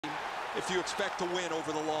if you expect to win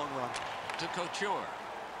over the long run. To Couture.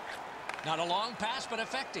 Not a long pass, but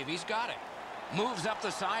effective. He's got it. Moves up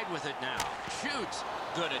the side with it now. Shoots.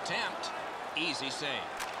 Good attempt. Easy save.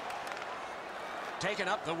 Taken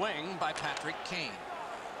up the wing by Patrick Kane.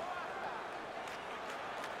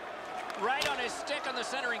 Right on his stick on the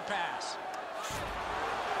centering pass.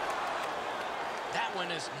 That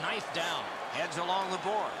one is knifed down. Heads along the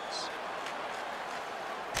boards.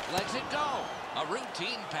 Lets it go. A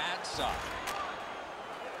routine pad stop.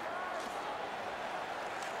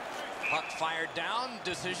 Puck fired down.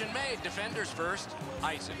 Decision made. Defenders first.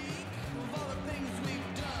 Icing.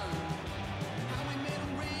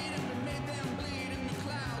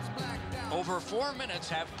 Over 4 minutes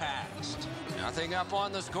have passed. Nothing up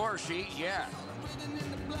on the score sheet yet.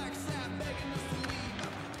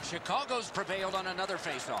 Chicago's prevailed on another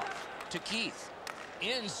faceoff. To Keith.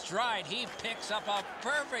 In stride, he picks up a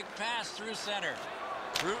perfect pass through center.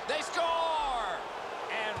 They score!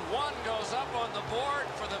 And one goes up on the board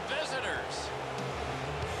for the visitors.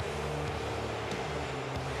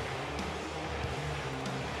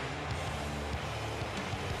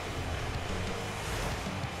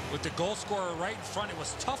 With the goal scorer right in front, it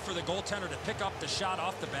was tough for the goaltender to pick up the shot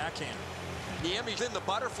off the backhand. Niemi's in the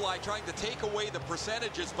butterfly trying to take away the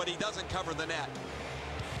percentages, but he doesn't cover the net.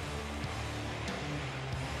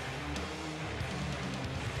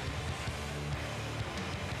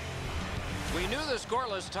 We knew the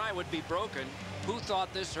scoreless tie would be broken. Who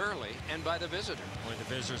thought this early and by the visitor? Boy, the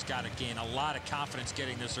visitors got to gain a lot of confidence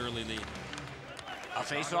getting this early lead. A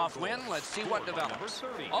face-off win. Let's see what develops.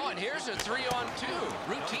 Oh, and here's a 3-on-2.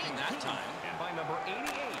 Routine that time. And by number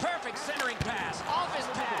 88. Perfect centering pass off his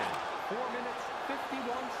pad. 4 minutes,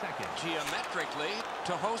 51 seconds. Geometrically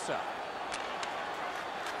to Hossa.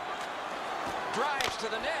 Drives to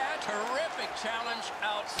the net. Terrific challenge.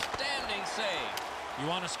 Outstanding save. You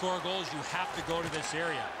want to score goals, you have to go to this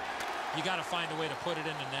area. You got to find a way to put it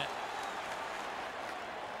in the net.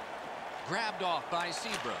 Grabbed off by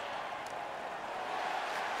Seabrook.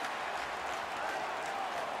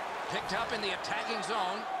 Picked up in the attacking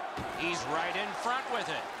zone. He's right in front with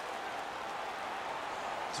it.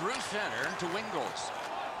 Through center to Wingles.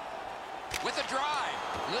 With a drive.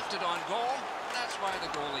 Lifted on goal. That's why the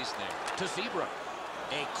goalie's there. To Seabrook.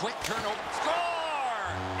 A quick turnover.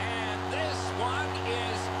 Score! And this one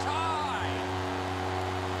is tied.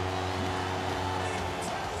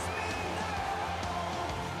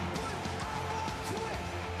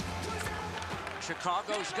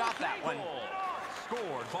 Chicago's got that one.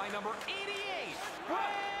 Scored by number 88.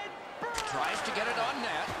 Tries to get it on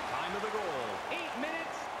net. Time of the goal. 8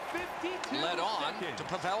 minutes, 52 Led on seconds. to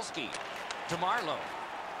Pavelski. To Marlowe.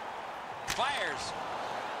 Fires.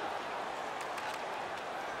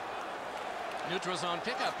 Neutral zone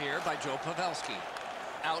pickup here by Joe Pavelski.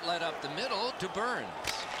 Outlet up the middle to Burns.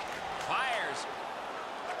 Fires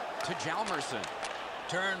to Hjalmarsson.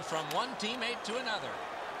 Turn from one teammate to another.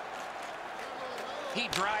 He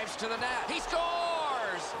drives to the net. He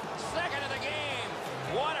scores! Second of the game.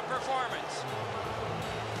 What a performance.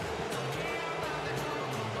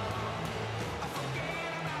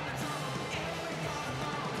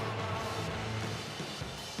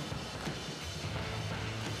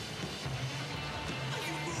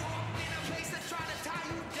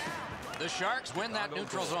 The Sharks win that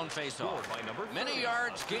neutral zone faceoff. Many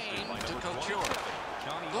yards gained to Couture.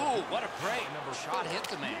 Ooh, what a break. Shot hit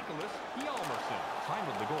the man. Hjalmarsson. Time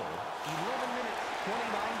of the goal, 11 minutes,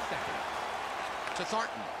 29 seconds. To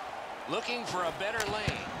Thornton. Looking for a better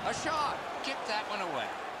lane. A shot. Kick that one away.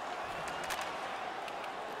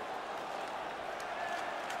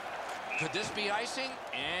 Could this be icing?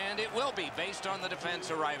 And it will be based on the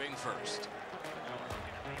defense arriving first.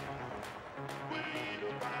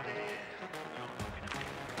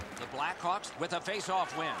 The Blackhawks with a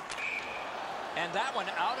face-off win. And that one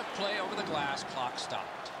out of play over the glass. Clock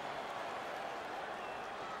stopped.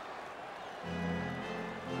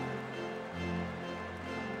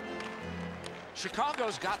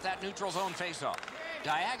 Chicago's got that neutral zone faceoff.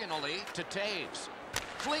 Diagonally to Taves.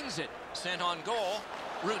 Flings it. Sent on goal.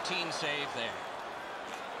 Routine save there.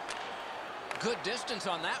 Good distance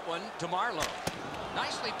on that one to Marlowe.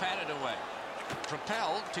 Nicely patted away.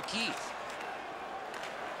 Propelled to Keith.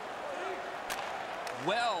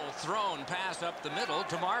 Well thrown pass up the middle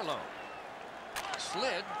to Marlowe.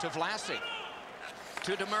 Slid to Vlasic.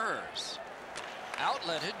 To Demers.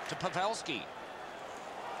 Outletted to Pavelski.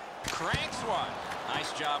 Cranks one.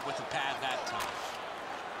 Nice job with the pad that time.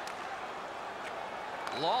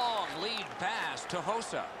 Long lead pass to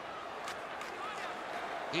Hossa.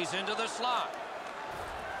 He's into the slot.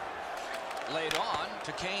 Laid on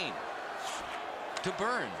to Kane. To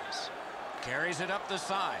Burns. Carries it up the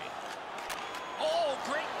side. Oh,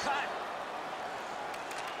 great cut.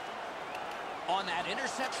 On that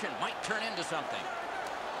interception, might turn into something.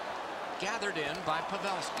 Gathered in by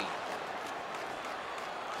Pavelski.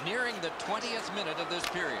 Nearing the 20th minute of this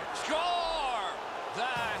period. Score! The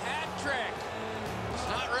hat trick. It's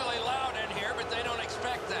not really loud in here, but they don't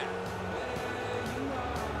expect that.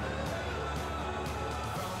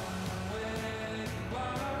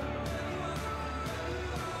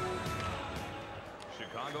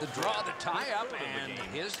 The draw, the tie-up, and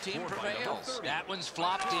his team prevails. That one's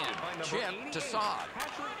flopped in. Chip to Saad.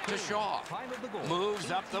 To Shaw. Moves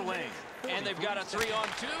up the wing. And they've got a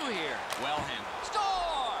 3-on-2 here. Well handled.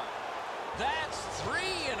 Score! That's 3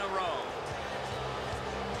 in a row.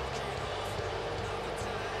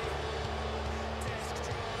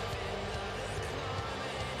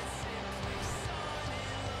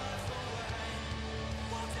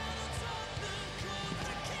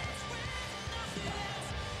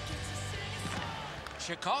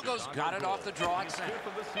 Chicago's got it off the draw at center.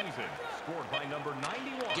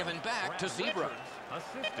 Given back to Zebra.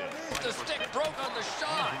 The stick broke on the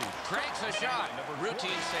shot. Cranks a shot. Routine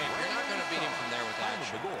save. You're not going to beat him from there with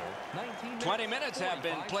that. 20 minutes have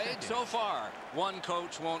been played so far. One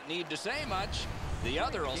coach won't need to say much. The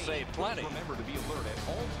other will say plenty.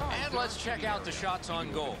 And let's check out the shots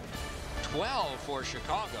on goal. 12 for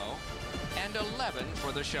Chicago and 11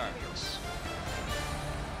 for the Sharks.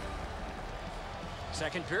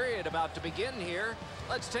 Second period about to begin here.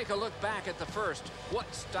 Let's take a look back at the first.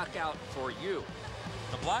 What stuck out for you?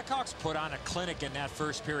 The Blackhawks put on a clinic in that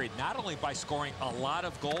first period, not only by scoring a lot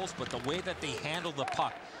of goals, but the way that they handled the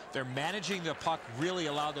puck. They're managing the puck really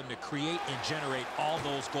allowed them to create and generate all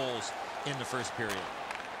those goals in the first period.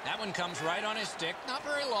 That one comes right on his stick. Not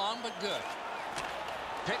very long, but good.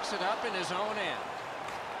 Picks it up in his own end.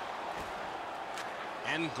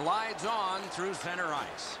 And glides on through center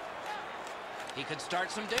ice. He could start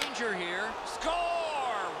some danger here. Score!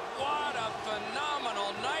 What a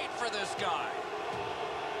phenomenal night for this guy.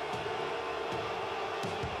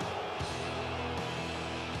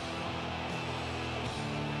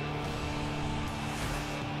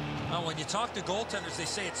 Well, when you talk to goaltenders, they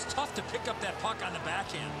say it's tough to pick up that puck on the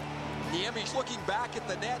backhand. Yeah, he's looking back at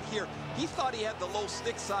the net here. He thought he had the low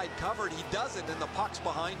stick side covered. He doesn't, and the puck's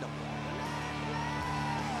behind him.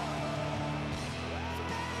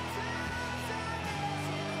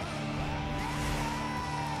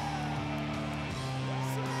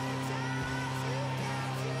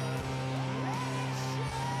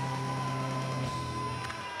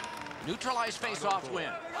 Neutralized face-off win.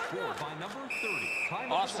 Scored by number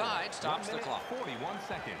 30. Offside stops the clock. 41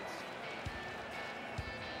 seconds.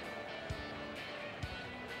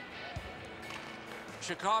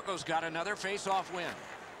 Chicago's got another face-off win.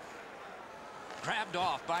 Grabbed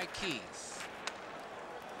off by Keith.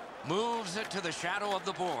 Moves it to the shadow of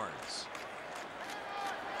the boards.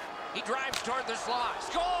 He drives toward the slot.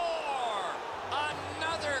 Score!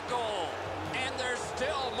 Another goal. And there's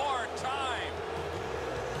still more time.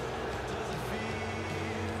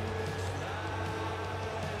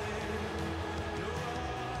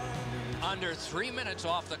 Under 3 minutes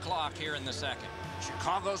off the clock here in the second.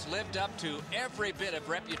 Chicago's lived up to every bit of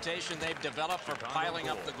reputation they've developed for piling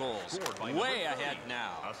up the goals. Way ahead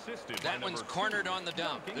now. That one's cornered on the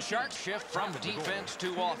dump. The Sharks shift from defense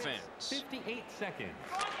to offense. 58 seconds.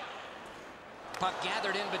 Puck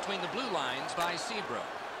gathered in between the blue lines by Zebra.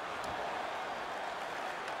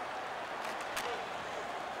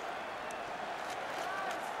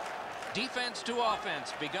 Defense to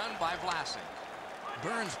offense begun by Vlasic.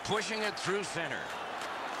 Burns pushing it through center.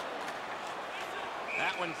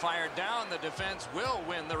 That one fired down. The defense will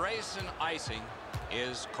win the race, and icing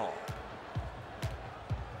is called.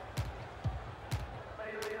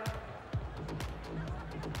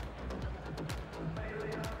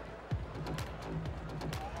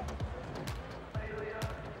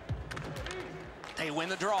 They win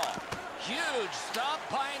the draw. Huge stop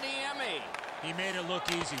by Niemi. He made it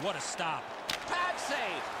look easy. What a stop. Pad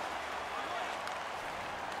save.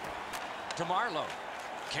 To Marlowe.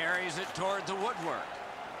 Carries it toward the woodwork.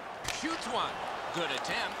 Shoots one. Good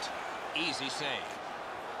attempt. Easy save.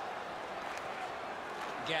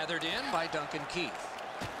 Gathered in by Duncan Keith.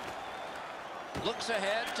 Looks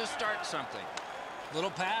ahead to start something.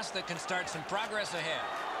 Little pass that can start some progress ahead.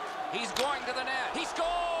 He's going to the net. He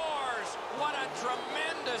scores! What a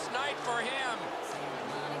tremendous night for him.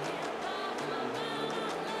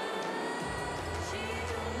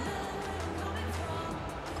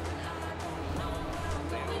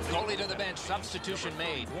 Goalie to the bench. Substitution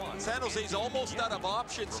made. San Jose's almost out of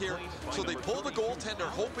options here, so they pull the goaltender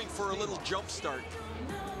hoping for a little jump start.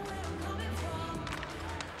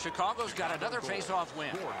 Chicago's got another face-off win.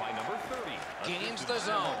 Scored by number 30. Gains the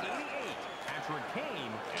zone. 88. Patrick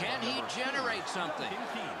Kane. Can he generate something?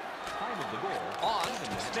 Time of the goal. On,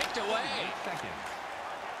 sticked away. Seconds.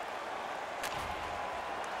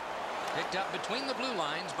 Picked up between the blue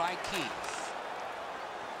lines by Keith.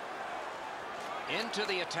 Into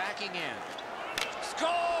the attacking end. Score!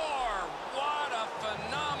 What a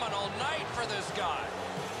phenomenal night for this guy.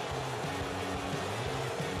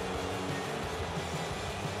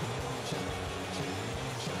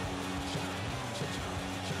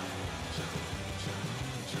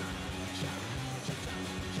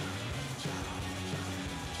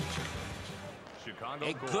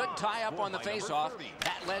 A good tie-up on the face-off.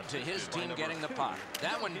 That led to his team getting the puck.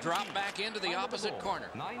 That one dropped back into the opposite corner.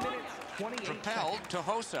 9 minutes, 28 Propelled to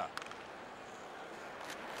Hossa.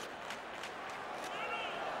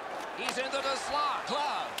 He's into the slot.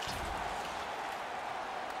 Gloved.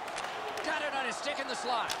 Got it on his stick in the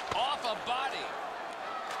slot. Off a body.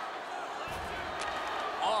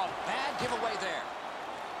 Oh, bad giveaway there.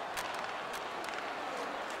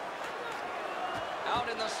 Out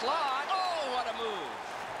in the slot. Oh, what a move.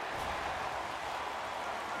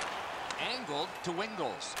 Angled to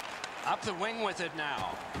Wingles. Up the wing with it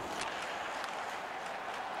now.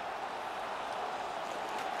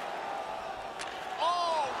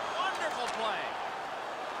 Oh, wonderful play.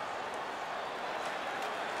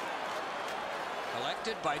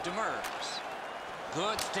 Collected by Demers.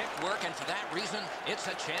 Good stick work, and for that reason, it's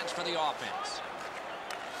a chance for the offense.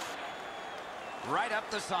 Right up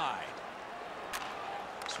the side.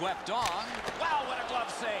 Swept on. Wow, what a glove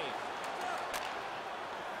save.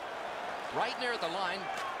 Right near the line,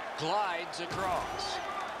 glides across.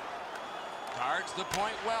 Guards the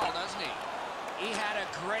point well, doesn't he? He had a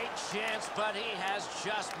great chance, but he has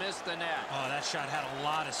just missed the net. Oh, that shot had a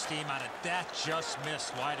lot of steam on it. That just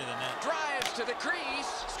missed wide of the net. Drives to the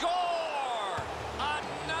crease. Score!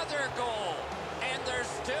 Another goal. And there's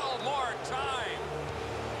still more time.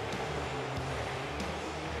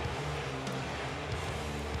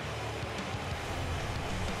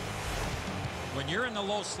 When you're in the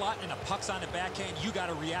low slot and a puck's on the backhand, you got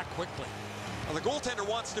to react quickly. Well, the goaltender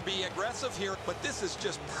wants to be aggressive here, but this is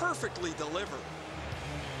just perfectly delivered.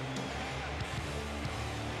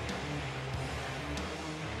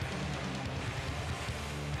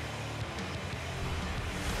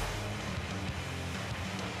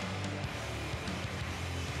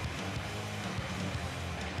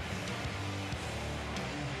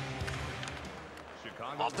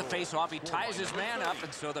 Off the face-off, he ties his man up,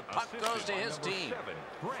 and so the puck goes to his team.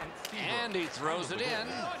 And he throws it in,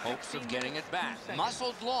 hopes of getting it back.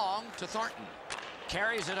 Muscled long to Thornton.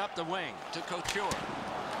 Carries it up the wing to Couture.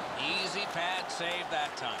 Easy pad save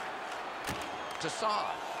that time. To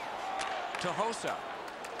Saad. To Hossa.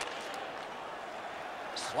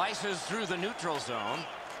 Slices through the neutral zone.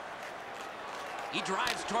 He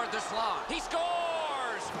drives toward the slot. He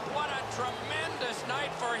scores! What a tremendous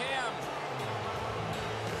night for him.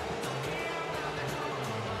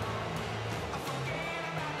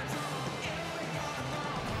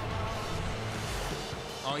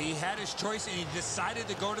 Oh, he had his choice, and he decided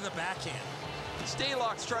to go to the backhand.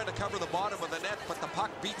 Stalock's trying to cover the bottom of the net, but the puck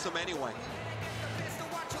beats him anyway.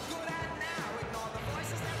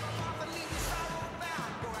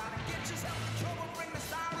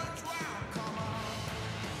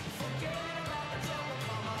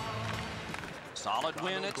 Solid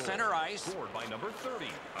win at center ice. Scored by number 30,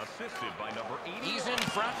 assisted by number 80. He's in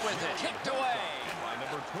front with it. Kicked away. By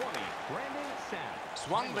number 20, Brandon Sapp.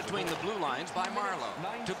 Swung between the blue lines by Marlowe.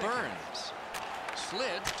 To Burns.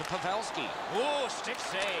 Slid to Pavelski. Oh, stick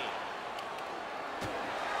save.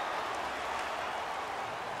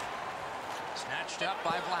 Snatched up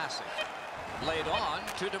by Vlasic. Laid on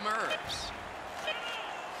to Demers.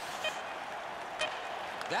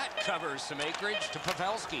 That covers some acreage to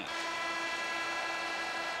Pavelski.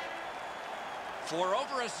 For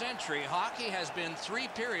over a century, hockey has been 3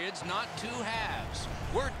 periods, not 2 halves.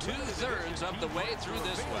 We're 2/3 of the way through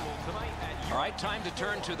this one. All right, time to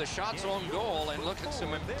turn to the shots on goal and look at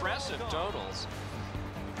some impressive totals.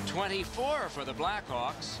 24 for the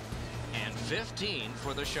Blackhawks and 15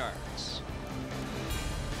 for the Sharks.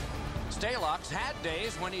 Stalock's had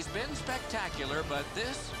days when he's been spectacular, but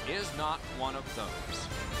this is not one of those.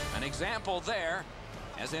 An example there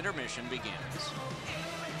as intermission begins.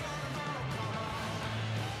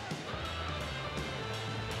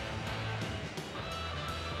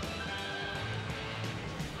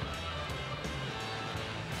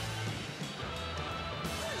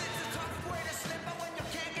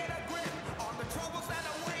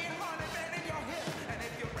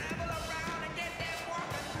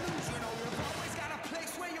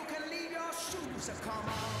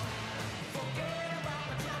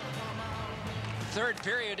 Third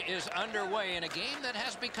period is underway in a game that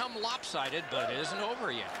has become lopsided but isn't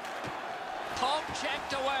over yet. Pump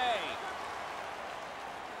checked away.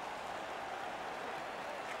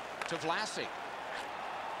 To Vlasic.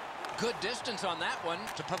 Good distance on that one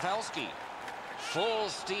to Pavelski. Full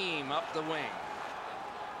steam up the wing.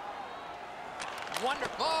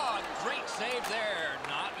 Wonderful. Oh, great save there.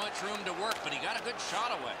 Not much room to work, but he got a good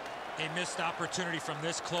shot away. A missed opportunity from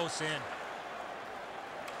this close in.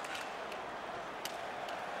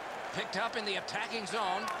 Picked up in the attacking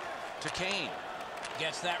zone to Kane.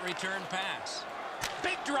 Gets that return pass.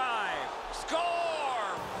 Big drive. Score!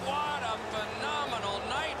 What a phenomenal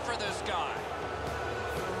night for this guy.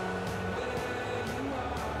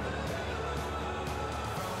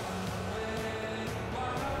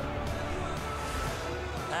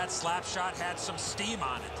 That slap shot had some steam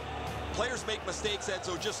on it. Players make mistakes,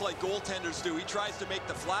 Edzo, just like goaltenders do. He tries to make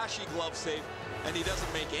the flashy glove save, and he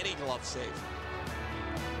doesn't make any glove save.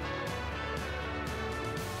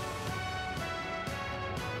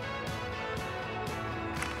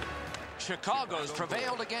 Chicago's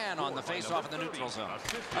prevailed again on the face-off in the neutral zone.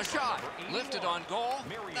 A shot lifted on goal.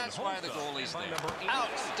 That's why the goalie's there.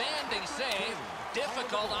 Outstanding save.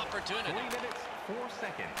 Difficult opportunity. 3 minutes, 4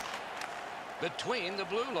 seconds. Between the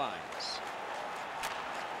blue lines.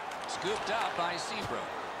 Scooped up by Seabrook.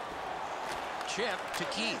 Chip to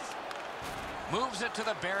Keith. Moves it to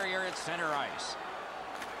the barrier at center ice.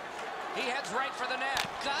 He heads right for the net.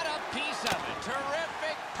 Got a piece of it.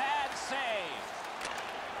 Terrific pad save.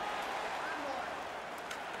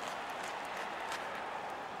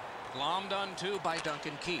 Glommed on two by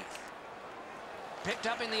Duncan Keith. Picked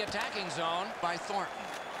up in the attacking zone by Thornton.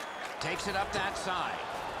 Takes it up that side.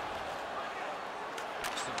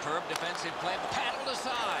 Superb defensive play, paddled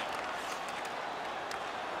aside.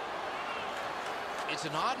 It's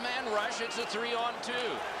an odd man rush. It's a 3-on-2.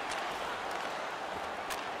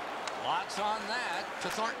 Lots on that to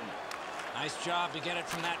Thornton. Nice job to get it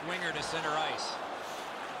from that winger to center ice.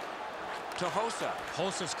 To Hossa.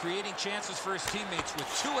 Hossa's creating chances for his teammates with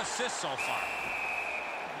 2 assists so far.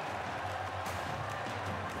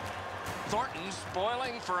 Thornton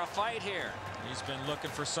spoiling for a fight here. He's been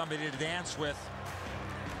looking for somebody to dance with.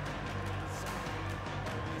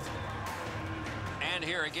 And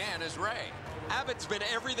here again is Ray. Abbott's been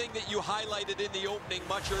everything that you highlighted in the opening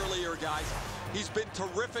much earlier, guys. He's been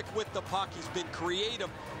terrific with the puck. He's been creative.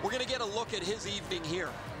 We're going to get a look at his evening here.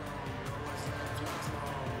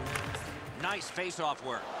 Nice face-off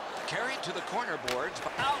work. Carried to the corner boards.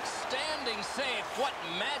 Outstanding save. What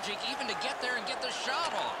magic even to get there and get the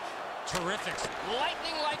shot off. Terrific.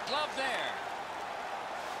 Lightning-like glove there.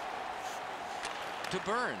 To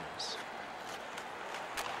Burns.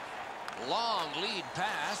 Long lead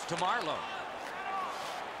pass to Marlowe.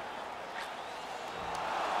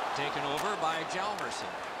 Taken over by Jalmerson.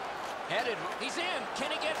 Headed. He's in.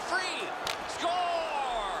 Can he get free?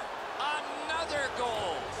 Score! Another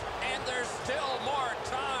goal. And there's still more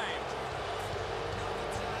time.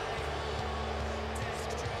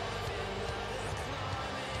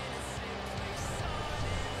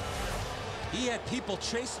 He had people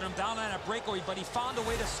chasing him down on a breakaway, but he found a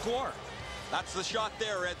way to score. That's the shot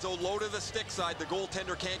there, Edzo. Low to the stick side. The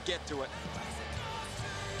goaltender can't get to it.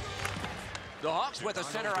 The Hawks with a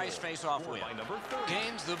center ice face-off win.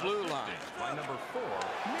 Gains the blue line. By number 4,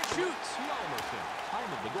 Shoots. Jalmerson.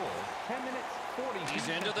 Time of the goal, 10 minutes, 42 He's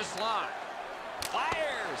into the seconds. slot.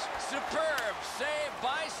 Fires. Superb save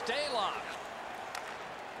by Stalock.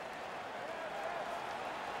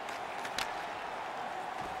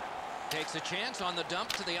 Takes a chance on the dump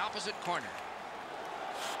to the opposite corner.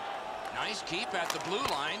 Nice keep at the blue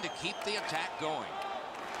line to keep the attack going.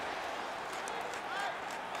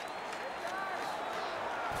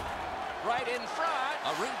 Right in front.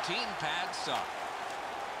 A routine pad stop.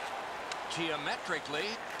 Geometrically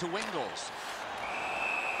to Wingles.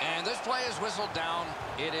 And this play is whistled down.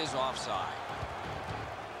 It is offside.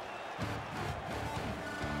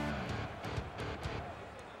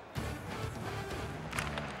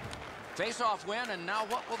 Face-off win, and now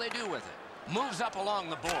what will they do with it? Moves up along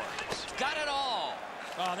the boards. Got it all.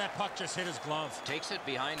 Oh, that puck just hit his glove. Takes it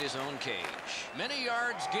behind his own cage. Many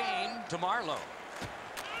yards gained to Marlowe.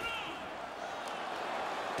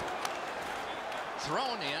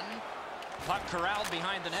 Thrown in. Puck corralled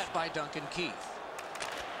behind the net by Duncan Keith.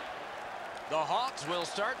 The Hawks will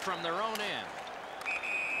start from their own end.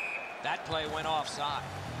 That play went offside.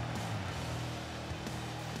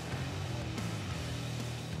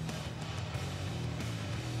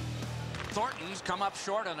 Thornton's come up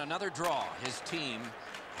short on another draw. His team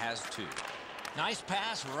has 2. Nice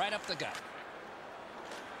pass right up the gut.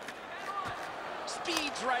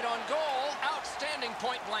 Speeds right on goal. Out Outstanding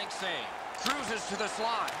point-blank save. Cruises to the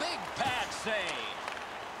slot. Big pad save.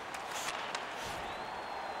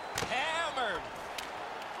 Hammered.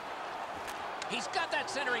 He's got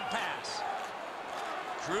that centering pass.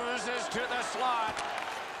 Cruises to the slot.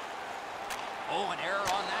 Oh, an error on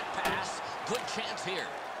that pass. Good chance here.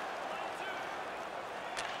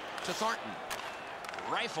 To Thornton.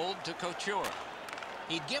 Rifled to Couture.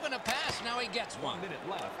 He'd given a pass, now he gets one. 1 minute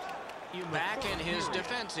left. Back in his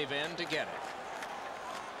defensive end to get it.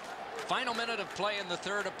 Final minute of play in the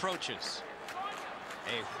third approaches.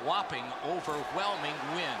 A whopping, overwhelming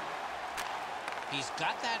win. He's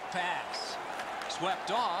got that pass.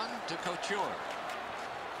 Swept on to Couture.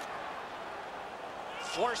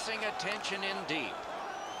 Forcing attention in deep.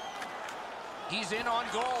 He's in on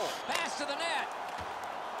goal. Pass to the net.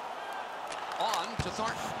 On to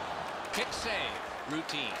Thornton. Kick save.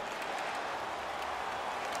 Routine.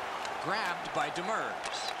 Grabbed by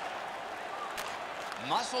Demers.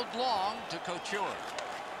 Muscled long to Couture.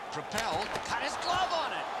 Propelled. Cut his glove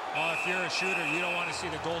on it. Oh, if you're a shooter, you don't want to see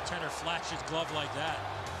the goaltender flash his glove like that.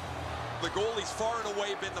 The goalie's far and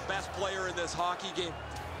away been the best player in this hockey game.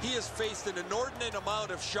 He has faced an inordinate amount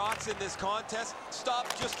of shots in this contest,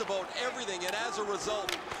 stopped just about everything, and as a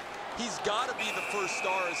result, he's got to be the first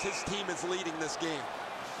star as his team is leading this game.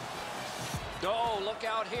 Oh, look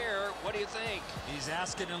out here. What do you think? He's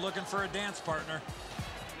asking and looking for a dance partner.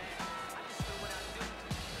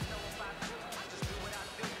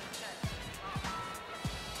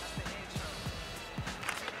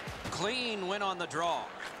 Clean win on the draw.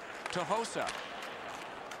 To Hossa.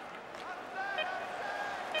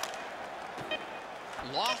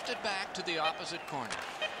 Lofted back to the opposite corner.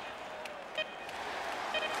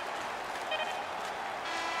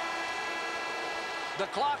 The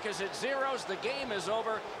clock is at zeros. The game is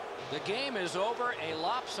over. The game is over. A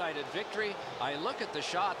lopsided victory. I look at the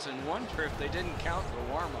shots and wonder if they didn't count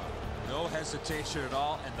the warm-up. No hesitation at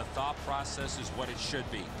all, and the thought process is what it should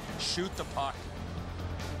be. Shoot the puck,